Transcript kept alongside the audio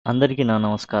అందరికీ నా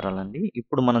నమస్కారాలండి.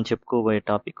 ఇప్పుడు మనం చెప్పుకోబోయే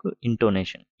టాపిక్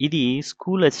ఇంటోనేషన్. ఇది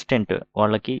స్కూల్ అసిస్టెంట్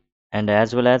వాళ్ళకి and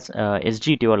as well as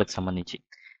SGT వాళ్ళకి సంబంధించి.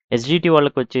 ఎస్‌జీటీ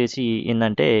వాళ్ళకొచ్చేసి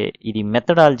ఏందంటే ఇది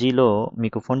మెథడాలజీలో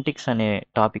మీకు ఫొనెటిక్స్ అనే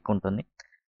టాపిక్ ఉంటుంది.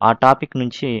 ఆ టాపిక్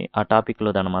నుంచి ఆ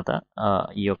టాపిక్‌లోదనమాట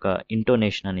ఈ యొక్క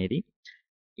ఇంటోనేషన్ అనేది.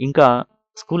 ఇంకా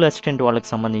స్కూల్ అసిస్టెంట్ వాళ్ళకి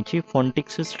సంబంధించి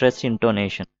phonetics, stress,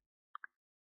 intonation.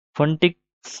 Phonetic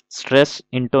stress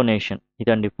intonation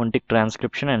ఇదండి phonetic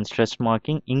transcription and stress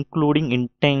marking including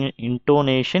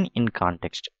intonation in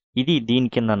context. ఇది దీని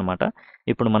కింద అనమాట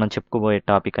ఇప్పుడు మనం చెప్పుకోబోయే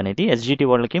టాపిక్ అనేది ఎస్జిటి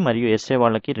వాళ్ళకి మరియు ఎస్ఏ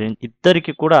వాళ్ళకి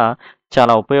ఇద్దరికి కూడా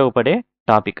చాలా ఉపయోగపడే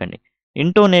టాపిక్ అండి.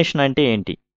 ఇంటోనేషన్ అంటే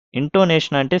ఏంటి?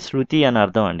 ఇంటోనేషన్ అంటే శృతి అని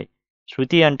అర్థం అండి.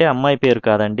 శృతి అంటే అమ్మాయి పేరు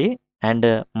కాదండి. అండ్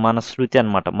మన శృతి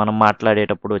అనమాట, మనం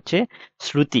మాట్లాడేటప్పుడు వచ్చే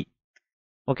శృతి.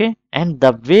 Okay. And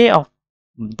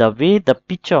the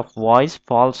pitch of voice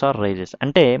falls are rises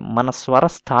అంటే మన స్వర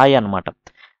స్థాయి అన్నమాట.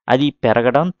 అది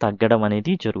పెరగడం తగ్గడం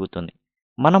అనేది జరుగుతుంది.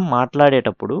 మనం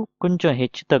మాట్లాడేటప్పుడు కొంచెం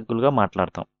హెచ్చు తగ్గులుగా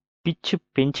మాట్లాడతాం. పిచ్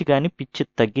పెంచి కానీ పిచ్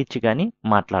తగ్గించి కానీ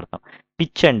మాట్లాడతాం.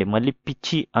 పిచ్ అండి, మళ్ళీ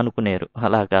పిచ్చి అనుకునేరు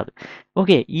అలా కాదు.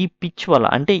 ఓకే. ఈ పిచ్ వల్ల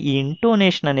అంటే ఈ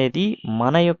ఇంటోనేషన్ అనేది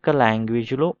మన యొక్క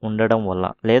లాంగ్వేజ్లో ఉండడం వల్ల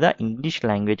లేదా ఇంగ్లీష్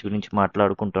లాంగ్వేజ్ గురించి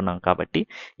మాట్లాడుకుంటున్నాం కాబట్టి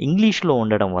ఇంగ్లీష్లో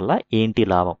ఉండడం వల్ల ఏంటి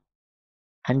లాభం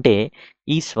అంటే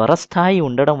ఈ స్వరస్థాయి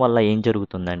ఉండడం వల్ల ఏం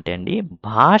జరుగుతుందంటే అండి,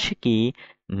 భాషకి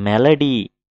మెలడీ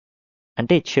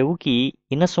అంటే చెవుకి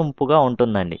ఇనసొంపుగా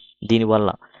ఉంటుందండి దీనివల్ల.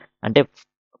 అంటే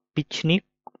పిచ్‌ని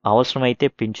అవసరమైతే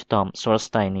పెంచుతాం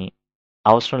స్వరస్థాయిని.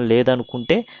 అవసరం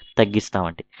లేదనుకుంటే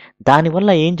తగ్గిస్తామండి. దానివల్ల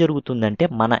ఏం జరుగుతుందంటే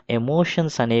మన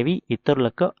ఎమోషన్స్ అనేవి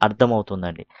ఇతరులకు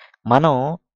అర్థమవుతుందండి. మనం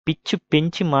పిచ్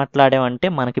పెంచి మాట్లాడామంటే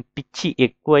మనకి పిచ్చి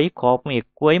ఎక్కువై, కోపం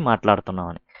ఎక్కువై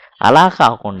మాట్లాడుతున్నామని. అలా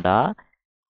కాకుండా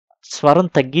స్వరం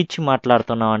తగ్గించి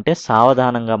మాట్లాడుతున్నాం అంటే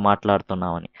సావధానంగా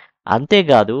మాట్లాడుతున్నామని.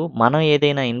 అంతేకాదు మనం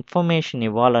ఏదైనా ఇన్ఫర్మేషన్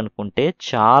ఇవ్వాలనుకుంటే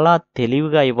చాలా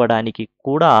తెలివిగా ఇవ్వడానికి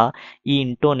కూడా ఈ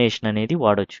ఇంటోనేషన్ అనేది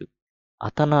వాడొచ్చు.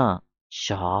 అతనా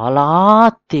చాలా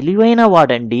తెలివైన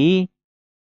వాడండి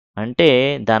అంటే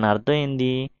దాని అర్థం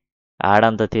ఏంది?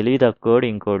 ఆడంత తెలివి తక్కువోడు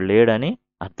ఇంకోడు లేడని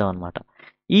అర్థం అనమాట.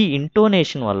 ఈ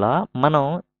ఇంటోనేషన్ వల్ల మనం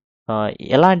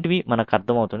ఎలాంటివి మనకు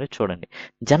అర్థమవుతుంది చూడండి.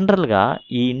 జనరల్‌గా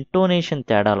ఈ ఇంటోనేషన్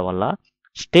తేడాల వల్ల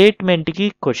స్టేట్మెంట్‌కి,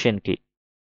 క్వెషన్‌కి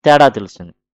తేడా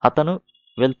తెలుస్తుంది. అతను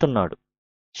వెళ్తున్నాడు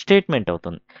స్టేట్మెంట్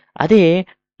అవుతుంది. అదే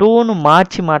టోన్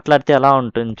మార్చి మాట్లాడితే ఎలా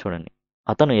ఉంటుంది చూడండి.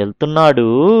 అతను ఎళ్తున్నాడు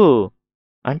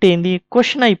అంటే ఏంది?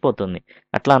 క్వెషన్ అయిపోతుంది.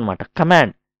 అట్లా అనమాట.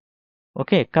 కమాండ్.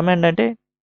 ఓకే. కమాండ్ అంటే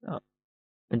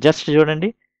జస్ట్ చూడండి.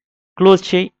 క్లోజ్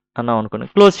చెయ్యి అన్నాం అనుకోండి.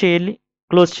 క్లోజ్ చేయాలి.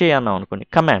 క్లోజ్ చేయి అన్నాం అనుకోండి.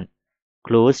 కమాండ్.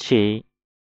 క్లోజ్ చేయి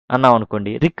అన్నాం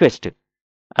అనుకోండి. రిక్వెస్ట్.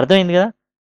 అర్థమైంది కదా?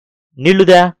 నీళ్లు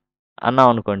దా అన్నాం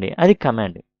అనుకోండి. అది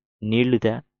కమాండ్. నీళ్లు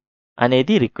దా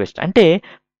అనేది రిక్వెస్ట్. అంటే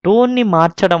టోన్‌ని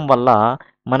మార్చడం వల్ల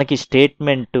మనకి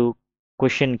స్టేట్మెంటు,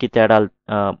 క్వెషన్‌కి తేడాలు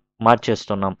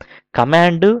మార్చేస్తున్నాం.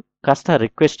 కమాండ్ కాస్త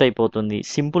రిక్వెస్ట్ అయిపోతుంది.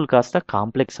 సింపుల్ కాస్త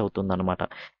కాంప్లెక్స్ అవుతుందనమాట.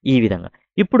 ఈ విధంగా.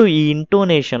 ఇప్పుడు ఈ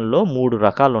ఇంటోనేషన్‌లో 3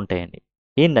 రకాలుంటాయండి.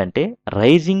 ఏందంటే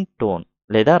రైజింగ్ టోన్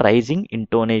లేదా rising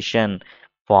intonation,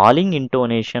 falling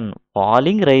intonation,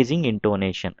 falling rising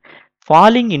intonation.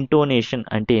 Falling intonation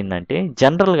అంటే ఏందంటే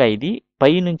జనరల్‌గా ఇది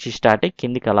పైనుంచి స్టార్ట్ అయ్యి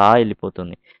కిందికి అలా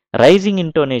ఎళ్ళిపోతుంది. రైజింగ్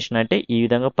ఇంటోనేషన్ అంటే ఈ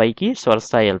విధంగా పైకి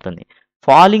స్వరస్థాయి ఎళ్తుంది.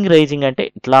 ఫాలింగ్ రైజింగ్ అంటే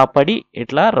ఇట్లా పడి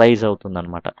ఇట్లా రైజ్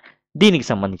అవుతుందనమాట. దీనికి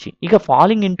సంబంధించి. ఇక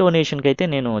ఫాలింగ్ ఇంటోనేషన్‌కి అయితే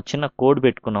నేను చిన్న కోడ్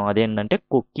పెట్టుకున్నాం. అదేంటంటే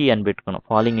కుక్కీ అని పెట్టుకున్నాం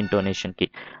ఫాలింగ్ ఇంటోనేషన్‌కి.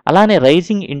 అలానే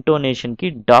rising ఇంటోనేషన్‌కి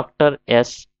doctor,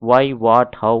 yes, why,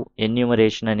 what, how,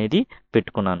 enumeration అనేది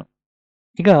పెట్టుకున్నాను.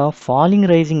 ఇక ఫాలింగ్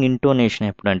రైజింగ్ ఇంటోనేషన్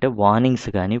ఎప్పుడంటే వార్నింగ్స్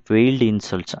గానీ, వెయిల్డ్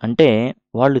ఇన్సల్ట్స్ అంటే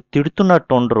వాళ్ళు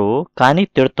తిడుతున్నట్టుండరు కానీ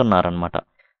తిడుతున్నారనమాట.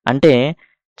 అంటే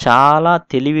చాలా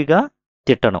తెలివిగా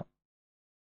తిట్టడం.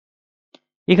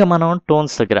 ఇక మనం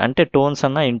టోన్స్ దగ్గర అంటే టోన్స్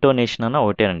అన్నా, ఇంటోనేషన్ అన్నా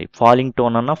ఒకటేనండి. ఫాలింగ్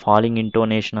టోన్ అన్నా, ఫాలింగ్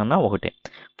ఇంటోనేషన్ అన్నా ఒకటే.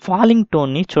 ఫాలింగ్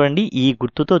టోన్‌ని చూడండి ఈ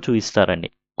గుర్తుతో చూయిస్తారండి.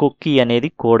 కుక్కీ అనేది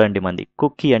కోడ్ అండి మనది.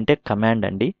 కుక్కీ అంటే కమాండ్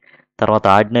అండి. తర్వాత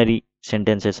ఆర్డినరీ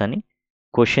సెంటెన్సెస్ అని,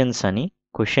 క్వెషన్స్ అని,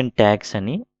 క్వెషన్ ట్యాగ్స్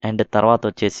అని అండ్ తర్వాత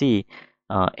వచ్చేసి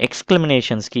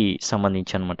ఎక్స్‌క్లమేషన్స్‌కి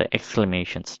సంబంధించి అనమాట.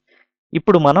 ఎక్స్‌క్లమేషన్స్.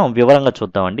 ఇప్పుడు మనం వివరంగా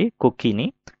చూద్దామండి కుక్కీని.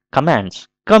 Commands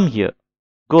come here,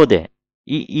 go they,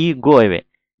 ఈ గో అవే.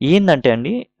 ఏందంటే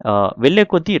అండి వెళ్ళే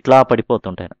కొద్దీ ఇట్లా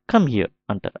పడిపోతుంటాయి. కమ్ హియర్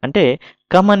అంటారు. అంటే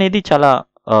కమ్ అనేది చాలా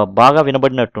బాగా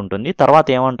వినబడినట్టు ఉంటుంది. తర్వాత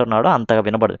ఏమంటున్నాడో అంతగా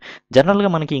వినబడదు. జనరల్‌గా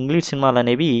మనకి ఇంగ్లీష్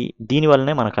సినిమాలనేవి దీని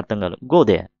వల్లనే మనకు అర్థం కాదు. గో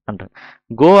దే అంటారు.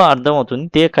 గో అర్థమవుతుంది.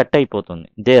 దే కట్ అయిపోతుంది.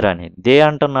 దేర్ అనేది. దే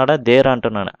అంటున్నాడా? దేర్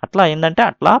అంటున్నాడా? అట్లా ఏందంటే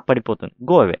అట్లా పడిపోతుంది.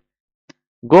 Go away.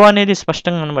 గో అనేది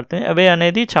స్పష్టంగా కనబడుతుంది. అవే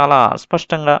అనేది చాలా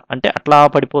స్పష్టంగా అంటే అట్లా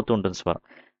పడిపోతూ ఉంటుంది స్వరం.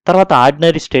 తర్వాత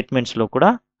ఆర్డినరీ స్టేట్మెంట్స్‌లో కూడా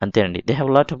అంతే అండి. They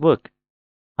have lot of work.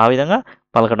 ఆ విధంగా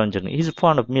పలకడం జరిగింది. Is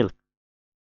fond of milk.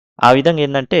 ఆ విధంగా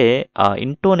ఏంటంటే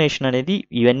ఇంటోనేషన్ అనేది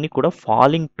ఇవన్నీ కూడా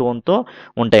ఫాలింగ్ టోన్తో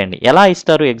ఉంటాయండి. ఎలా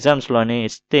ఇస్తారు ఎగ్జామ్స్లో అని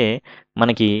ఇస్తే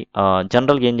మనకి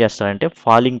జనరల్గా ఏం చేస్తారంటే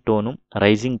ఫాలింగ్ టోను,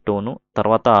 రైజింగ్ టోను,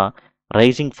 తర్వాత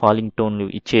రైజింగ్ ఫాలింగ్ టోన్లు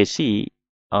ఇచ్చేసి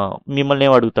మిమ్మల్ని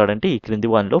ఏం అడుగుతాడంటే ఈ క్రింది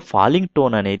వానిలో ఫాలింగ్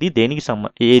టోన్ అనేది దేనికి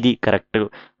ఏది కరెక్ట్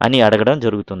అని అడగడం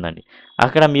జరుగుతుందండి.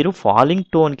 అక్కడ మీరు ఫాలింగ్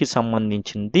టోన్కి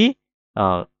సంబంధించింది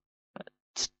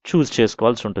చూస్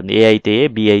చేసుకోవాల్సి ఉంటుంది. ఏ అయితే ఏ,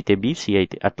 బి అయితే బి, సి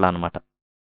అయితే అట్లా అనమాట.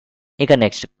 ఇక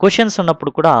నెక్స్ట్ క్వశ్చన్స్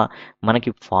ఉన్నప్పుడు కూడా మనకి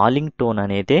ఫాలింగ్ టోన్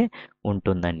అనేదే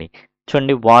ఉంటుందండి.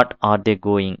 చూడండి, what are they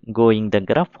going, going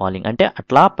దగ్గర ఫాలింగ్ అంటే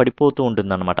అట్లా పడిపోతూ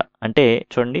ఉంటుంది అనమాట. అంటే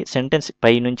చూడండి సెంటెన్స్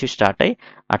పై నుంచి స్టార్ట్ అయ్యి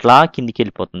అట్లా కిందికి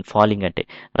వెళ్ళిపోతుంది ఫాలింగ్ అంటే.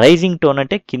 రైజింగ్ టోన్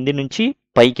అంటే కింది నుంచి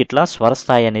పైకి ఇట్లా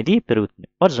స్వరస్థాయి అనేది పెరుగుతుంది.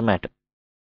 What's the matter,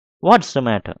 what's the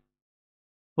matter,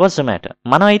 what's the matter.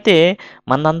 మనం అయితే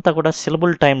మనంతా కూడా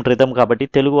సిలబుల్ టైం రిథమ్ కాబట్టి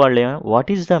తెలుగు వాళ్ళు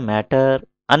వాట్ ఈస్ ద మ్యాటర్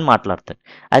అని మాట్లాడతారు.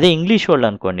 అదే ఇంగ్లీష్ వాళ్ళు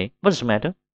అనుకోండి వాట్స్ ద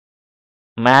మ్యాటర్,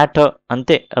 మ్యాటర్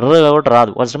అంతే, కూడా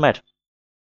రాదు, వాట్స్ ద మ్యాటర్,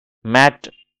 మ్యాట్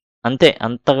అంతే,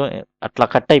 అంత అట్లా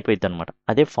కట్ అయిపోయింది అనమాట.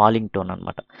 అదే ఫాలింగ్ టోన్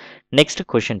అనమాట. Next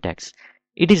question tags.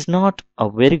 It is not a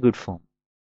very good form,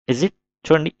 is it.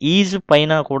 చూడండి ఈజ్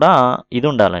పైన కూడా ఇది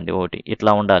ఉండాలండి, ఒకటి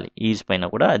ఇట్లా ఉండాలి. ఈజ్ పైన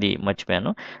కూడా అది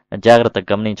మర్చిపోయాను, జాగ్రత్తగా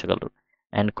గమనించగలరు.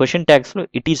 And question ట్యాగ్స్లో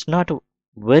it is not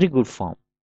very good form,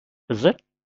 is it.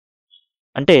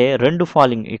 అంటే రెండు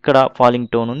ఫాలింగ్, ఇక్కడ ఫాలింగ్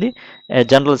టోన్ ఉంది,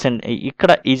 జనరల్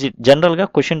ఇక్కడ ఈజీ జనరల్గా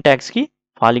క్వశ్చన్ ట్యాగ్స్కి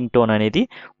ఫాలింగ్ టోన్ అనేది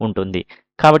ఉంటుంది.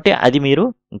 కాబట్టి అది మీరు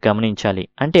గమనించాలి.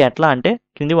 అంటే ఎట్లా అంటే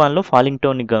కింది వాళ్ళలో ఫాలింగ్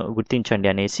టోన్ని గుర్తించండి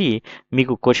అనేసి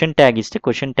మీకు క్వశ్చన్ ట్యాగ్ ఇస్తే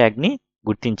క్వశ్చన్ ట్యాగ్ని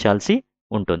గుర్తించాల్సి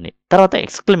ఉంటుంది. తర్వాత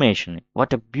exclamation,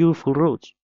 what a beautiful rose,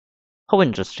 how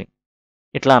interesting,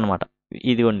 ఇట్లా అనమాట.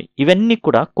 ఇదిగోండి ఇవన్నీ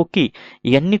కూడా కుక్కీ,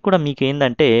 ఇవన్నీ కూడా మీకు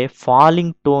ఏంటంటే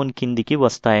ఫాలింగ్ టోన్ కిందికి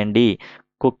వస్తాయండి.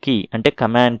 కుక్కీ అంటే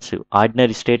commands,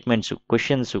 ordinary statements,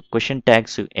 questions, question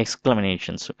tags,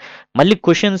 ఎక్స్క్లమేషన్స్. మళ్ళీ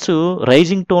క్వశ్చన్స్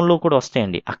రైజింగ్ టోన్లో కూడా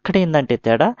వస్తాయండి. అక్కడ ఏంటంటే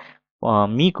తేడా,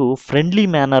 మీకు ఫ్రెండ్లీ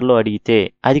మేనర్లో అడిగితే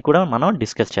అది కూడా మనం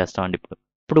డిస్కస్ చేస్తామండి.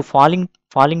 ఇప్పుడు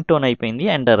ఫాలింగ్ టోన్ అయిపోయింది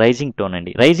అండ్ రైజింగ్ టోన్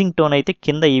అండి. రైజింగ్ టోన్ అయితే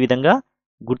కింద ఈ విధంగా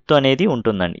గుర్తు అనేది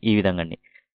ఉంటుందండి, ఈ విధంగా అండి.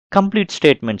 కంప్లీట్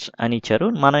స్టేట్మెంట్స్ అని ఇచ్చారు.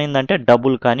 మనం ఏంటంటే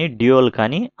డబుల్ కానీ డ్యూయల్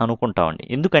కానీ అనుకుంటామండి.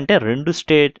 ఎందుకంటే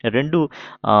రెండు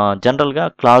జనరల్గా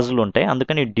క్లాజులు ఉంటాయి,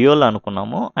 అందుకని డ్యూయల్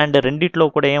అనుకున్నాము. అండ్ రెండిట్లో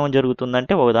కూడా ఏమో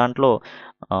జరుగుతుందంటే ఒక దాంట్లో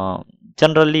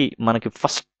జనరల్లీ మనకి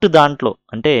ఫస్ట్ దాంట్లో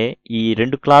అంటే ఈ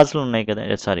రెండు క్లాజులు ఉన్నాయి కదా,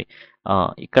 సారీ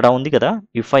ఇక్కడ ఉంది కదా,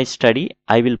 if I study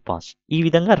I will pass. ఈ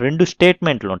విధంగా రెండు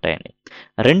స్టేట్మెంట్లు ఉంటాయండి.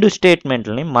 రెండు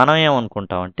స్టేట్మెంట్లని మనం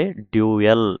ఏమనుకుంటామంటే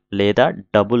డ్యూయల్ లేదా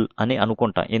డబుల్ అని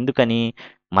అనుకుంటాం. ఎందుకని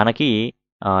మనకి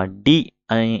డి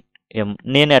అని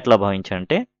నేను ఎట్లా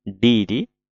భావించానంటే డి ఇది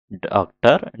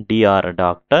doctor, DR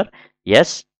doctor,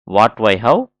 yes what why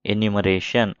how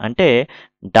enumeration అంటే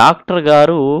డాక్టర్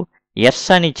గారు ఎస్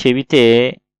అని చెబితే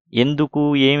ఎందుకు,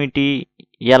 ఏమిటి,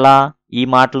 ఎలా, ఈ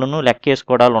మాటలను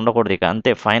లెక్కేసుకోవడాలు ఉండకూడదు ఇక,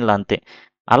 అంతే ఫైనల్ అంతే.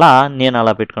 అలా నేను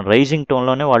అలా పెట్టుకున్నాను. రైజింగ్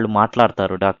టోన్లోనే వాళ్ళు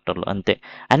మాట్లాడతారు డాక్టర్లు అంతే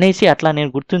అనేసి అట్లా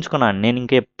నేను గుర్తుంచుకున్నాను. నేను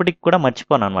ఇంకెప్పటికి కూడా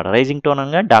మర్చిపోను అనమాట. రైజింగ్ టోన్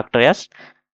అనగా doctor yes,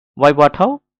 why what how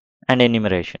and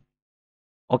enumeration.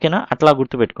 ఓకేనా, అట్లా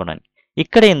గుర్తుపెట్టుకోండి.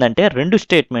 ఇక్కడ ఏంటంటే రెండు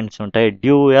స్టేట్మెంట్స్ ఉంటాయి,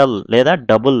 డ్యూయల్ లేదా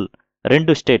డబుల్,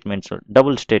 రెండు స్టేట్మెంట్స్,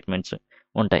 డబుల్ స్టేట్మెంట్స్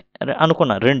ఉంటాయి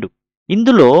అనుకున్నా రెండు.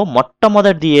 ఇందులో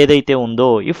మొట్టమొదటిది ఏదైతే ఉందో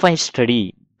ఇఫ్ ఐ స్టడీ,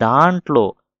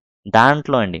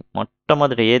 దాంట్లో అండి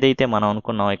మొట్టమొదటి ఏదైతే మనం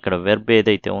అనుకున్నామో ఇక్కడ వెర్బ్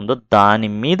ఏదైతే ఉందో దాని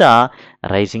మీద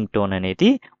రైజింగ్ టోన్ అనేది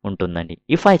ఉంటుందండి.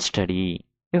 If I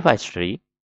study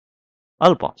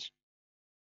all pass,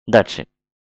 that's it,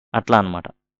 అట్లా అనమాట.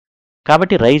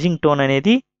 కాబట్టి రైజింగ్ టోన్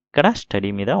అనేది ఇక్కడ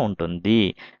స్టడీ మీద ఉంటుంది.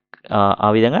 ఆ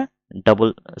విధంగా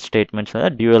డబుల్ స్టేట్మెంట్స్ లేదా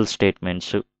డ్యూయల్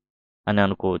స్టేట్మెంట్స్ అని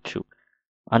అనుకోవచ్చు.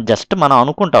 జస్ట్ మనం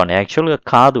అనుకుంటామండి, యాక్చువల్గా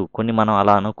కాదు, కొన్ని మనం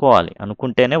అలా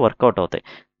అనుకుంటేనే వర్కౌట్ అవుతాయి.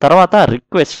 తర్వాత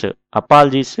రిక్వెస్ట్,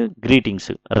 అపాలజీస్,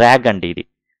 గ్రీటింగ్స్, ర్యాగ్ అండి ఇది.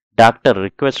 డాక్టర్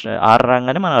రిక్వెస్ట్ ఆర్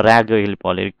రాగానే మనం ర్యాగ్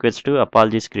వెళ్ళిపోవాలి. Request,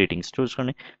 apologies, greetings.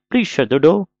 చూసుకోండి, ప్లీజ్ షట్ ద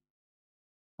డోర్.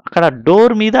 అక్కడ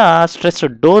డోర్ మీద స్ట్రెస్,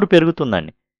 డోర్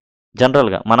పెరుగుతుందండి.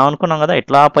 జనరల్గా మనం అనుకున్నాం కదా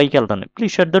ఇట్లా పైకి వెళ్తుంది,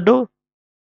 please shut the door.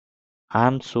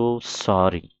 I'm so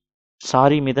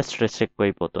sorry మీద స్ట్రెస్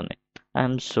ఎక్కువైపోతుంది.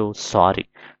 I'm so sorry.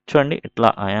 చూడండి ఇట్లా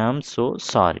ఐఆమ్ సో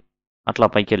సారీ అట్లా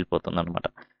పైకి వెళ్ళిపోతుంది అనమాట.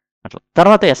 అట్లా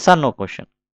తర్వాత ఎస్ ఆర్ నో క్వశ్చన్,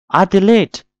 అది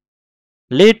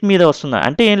లేట్ మీద వస్తుంది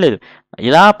అంటే ఏం లేదు,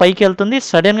 ఇలా పైకి వెళ్తుంది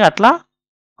సడన్గా అట్లా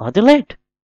అది లేట్,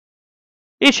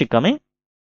 ఏ షీ కమింగ్,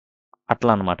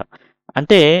 అట్లా అనమాట.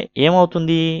 అంటే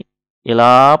ఏమవుతుంది,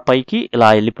 ఇలా పైకి ఇలా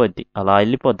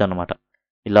వెళ్ళిపోద్ది అనమాట.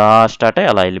 ఇలా స్టార్ట్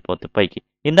అయ్యి అలా వెళ్ళిపోద్ది పైకి.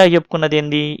 ఇందాక చెప్పుకున్నది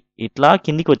ఏంది, ఇట్లా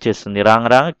కిందికి వచ్చేస్తుంది, రాంగ్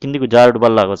కిందికి జారుడు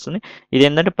బల్లాగా వస్తుంది. ఇది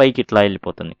ఏంటంటే పైకి ఇట్లా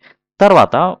వెళ్ళిపోతుంది.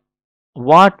 తర్వాత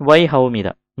వాట్, వై, హౌ మీద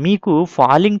మీకు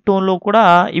ఫాలింగ్ టోన్లో కూడా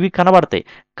ఇవి కనబడతాయి.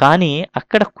 కానీ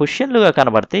అక్కడ క్వశ్చన్లుగా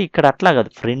కనబడతాయి. ఇక్కడ అట్లా కాదు,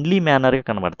 ఫ్రెండ్లీ మేనర్గా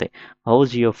కనబడతాయి.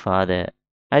 హౌజ్ యువర్ ఫాదర్,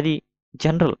 అది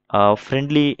general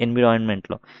friendly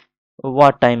ఎన్విరాన్మెంట్లో.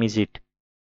 What time is it,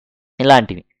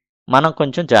 ఇలాంటివి మనం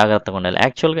కొంచెం జాగ్రత్తగా ఉండాలి.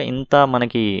 యాక్చువల్గా ఇంత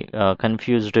మనకి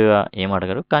కన్ఫ్యూజ్డ్గా ఏం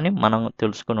అడగరు, కానీ మనం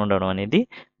తెలుసుకుని ఉండడం అనేది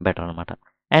బెటర్ అనమాట.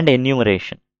 And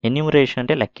enumeration. ఎన్యూమరేషన్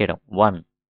అంటే లెక్కేయడం. 1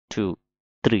 2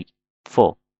 3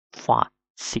 4 5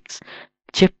 6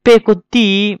 చెప్పే కొద్దీ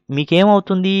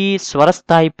మీకేమవుతుంది,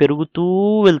 స్వరస్థాయి పెరుగుతూ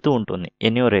వెళ్తూ ఉంటుంది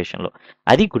ఎన్యూమరేషన్లో.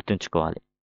 అది గుర్తుంచుకోవాలి.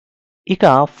 ఇక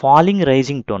ఫాలింగ్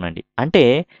రైజింగ్ టోన్ అండి. అంటే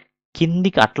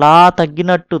కిందికి అట్లా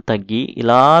తగ్గినట్టు తగ్గి,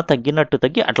 ఇలా తగ్గినట్టు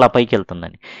తగ్గి అట్లా పైకి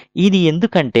వెళ్తుందండి. ఇది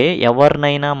ఎందుకంటే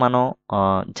ఎవరినైనా మనం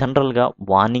జనరల్గా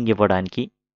వార్నింగ్ ఇవ్వడానికి,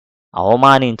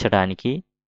 అవమానించడానికి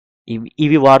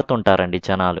ఇవి వాడుతుంటారండి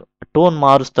జనాలు. టోన్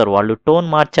మారుస్తారు. వాళ్ళు టోన్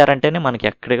మార్చారంటేనే మనకి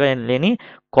ఎక్కడిగా లేని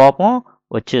కోపం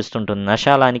వచ్చేస్తుంటుంది,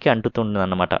 నశాలానికి అంటుతుంది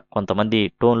అన్నమాట కొంతమంది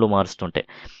టోన్లు మారుస్తుంటే.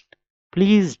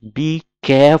 Please be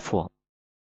careful,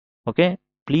 okay,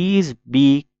 please be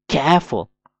careful,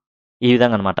 ఈ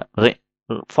విధంగా అనమాట.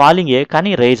 ఫాలింగే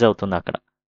కానీ రైజ్ అవుతుంది అక్కడ.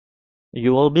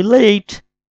 You will be late,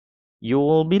 you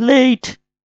will be late,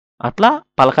 అట్లా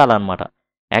పలకాలన్నమాట.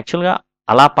 యాక్చువల్గా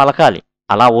అలా పలకాలి,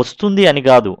 అలా వస్తుంది అని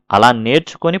కాదు, అలా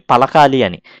నేర్చుకొని పలకాలి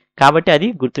అని. కాబట్టి అది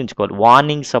గుర్తుంచుకోవాలి.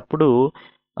 వార్నింగ్స్ అప్పుడు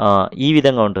ఈ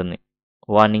విధంగా ఉంటుంది,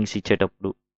 వార్నింగ్స్ ఇచ్చేటప్పుడు.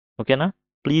 ఓకేనా,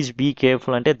 ప్లీజ్ బీ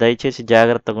కేర్ఫుల్ అంటే దయచేసి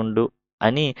జాగ్రత్తగా ఉండు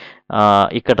అని.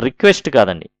 ఇక్కడ రిక్వెస్ట్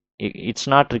కాదండి, ఇట్స్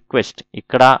నాట్ రిక్వెస్ట్.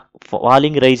 ఇక్కడ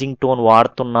ఫాలింగ్ రైజింగ్ టోన్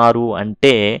వాడుతున్నారు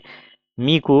అంటే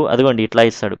మీకు అదిగోండి ఇట్లా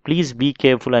ఇస్తాడు, ప్లీజ్ బీ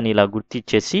కేర్ఫుల్ అని ఇలా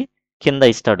గుర్తిచ్చేసి కింద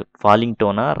ఇస్తాడు ఫాలింగ్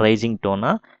టోనా, రైజింగ్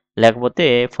టోనా, లేకపోతే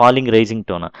ఫాలింగ్ రైజింగ్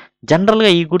టోనా. జనరల్గా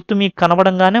ఈ గుర్తు మీకు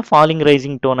కనబడంగానే ఫాలింగ్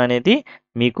రైజింగ్ టోన్ అనేది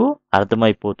మీకు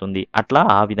అర్థమైపోతుంది. అట్లా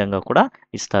ఆ విధంగా కూడా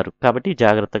ఇస్తారు. కాబట్టి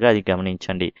జాగ్రత్తగా అది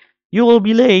గమనించండి. యూ విల్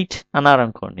బి లేట్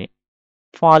అన్నారనుకోండి,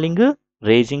 ఫాలింగ్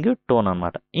రైజింగ్ టోన్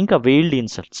అనమాట. ఇంకా వెయిల్డ్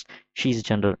ఇన్సల్ట్స్. షీఈ్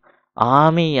జనరల్,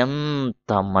 ఆమె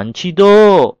ఎంత మంచిదో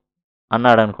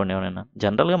అన్నాడు అనుకోండి ఎవరైనా.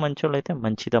 జనరల్గా మంచోళ్ళు అయితే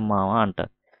మంచిదమ్మా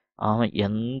అంటారు. ఆమె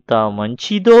ఎంత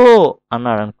మంచిదో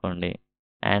అన్నాడు అనుకోండి.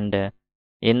 అండ్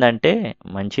ఏంటంటే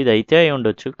మంచిది అయితే అయి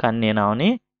ఉండొచ్చు, కానీ నేను ఆమెని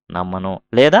నమ్మను,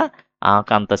 లేదా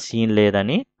ఆమెకు అంత సీన్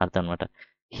లేదని అర్థం అనమాట.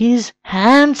 హీఈస్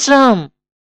హ్యాండ్సమ్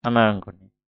అన్నాడు అనుకోండి,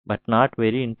 బట్ నాట్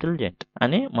వెరీ ఇంటెలిజెంట్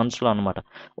అని మనసులో అనమాట.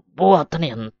 అబ్బో అతను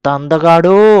ఎంత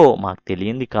అందగాడో, మాకు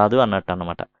తెలియంది కాదు అన్నట్టు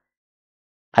అనమాట.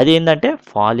 అదేంటంటే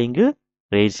ఫాలింగ్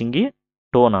రైజింగ్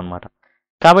టోన్ అనమాట.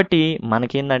 కాబట్టి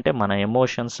మనకేంటంటే మన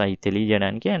ఎమోషన్స్ అవి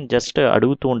తెలియజేయడానికి అండ్ జస్ట్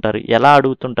అడుగుతూ ఉంటారు. ఎలా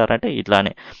అడుగుతుంటారంటే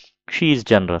ఇట్లానే, షీఈస్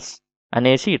జనరస్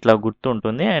అనేసి ఇట్లా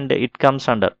గుర్తుంటుంది. And it comes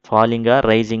under ఫాలింగా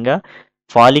రైజింగా,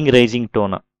 falling rising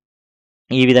tone,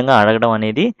 ఈ విధంగా అడగడం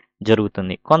అనేది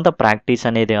జరుగుతుంది. కొంత ప్రాక్టీస్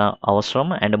అనేది అవసరం.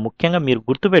 అండ్ ముఖ్యంగా మీరు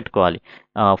గుర్తుపెట్టుకోవాలి,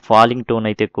 ఫాలింగ్ టోన్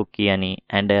అయితే కుక్కీ అని,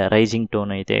 అండ్ రైజింగ్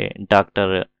టోన్ అయితే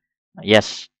డాక్టర్,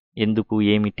 ఎస్, ఎందుకు,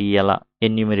 ఏమిటి, ఎలా,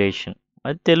 ఎన్యూమరేషన్.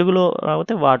 అది తెలుగులో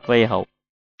రాకపోతే వాట్, వై, హౌ,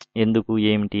 ఎందుకు,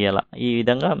 ఏమిటి, ఎలా, ఈ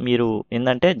విధంగా మీరు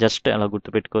ఏంటంటే జస్ట్ అలా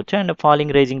గుర్తుపెట్టుకోవచ్చు. And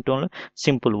falling rising టోన్లు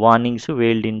simple warnings,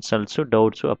 veiled insults,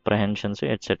 doubts, apprehensions,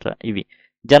 etcetera. ఇవి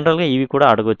జనరల్గా ఇవి కూడా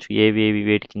అడగొచ్చు, ఏవి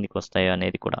వేటి కిందికి వస్తాయో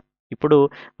అనేది కూడా. ఇప్పుడు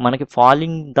మనకి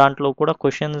ఫాలింగ్ దాంట్లో కూడా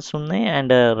క్వశ్చన్స్ ఉన్నాయి,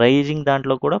 అండ్ రైజింగ్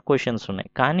దాంట్లో కూడా క్వశ్చన్స్ ఉన్నాయి.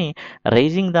 కానీ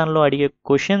రైజింగ్ దాంట్లో అడిగే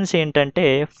క్వశ్చన్స్ ఏంటంటే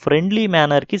ఫ్రెండ్లీ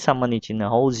మేనర్కి సంబంధించింది.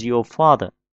 House your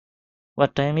father,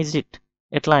 what time is it,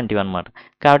 ఇట్లాంటివి అనమాట.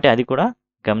 కాబట్టి అది కూడా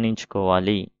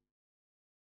గమనించుకోవాలి.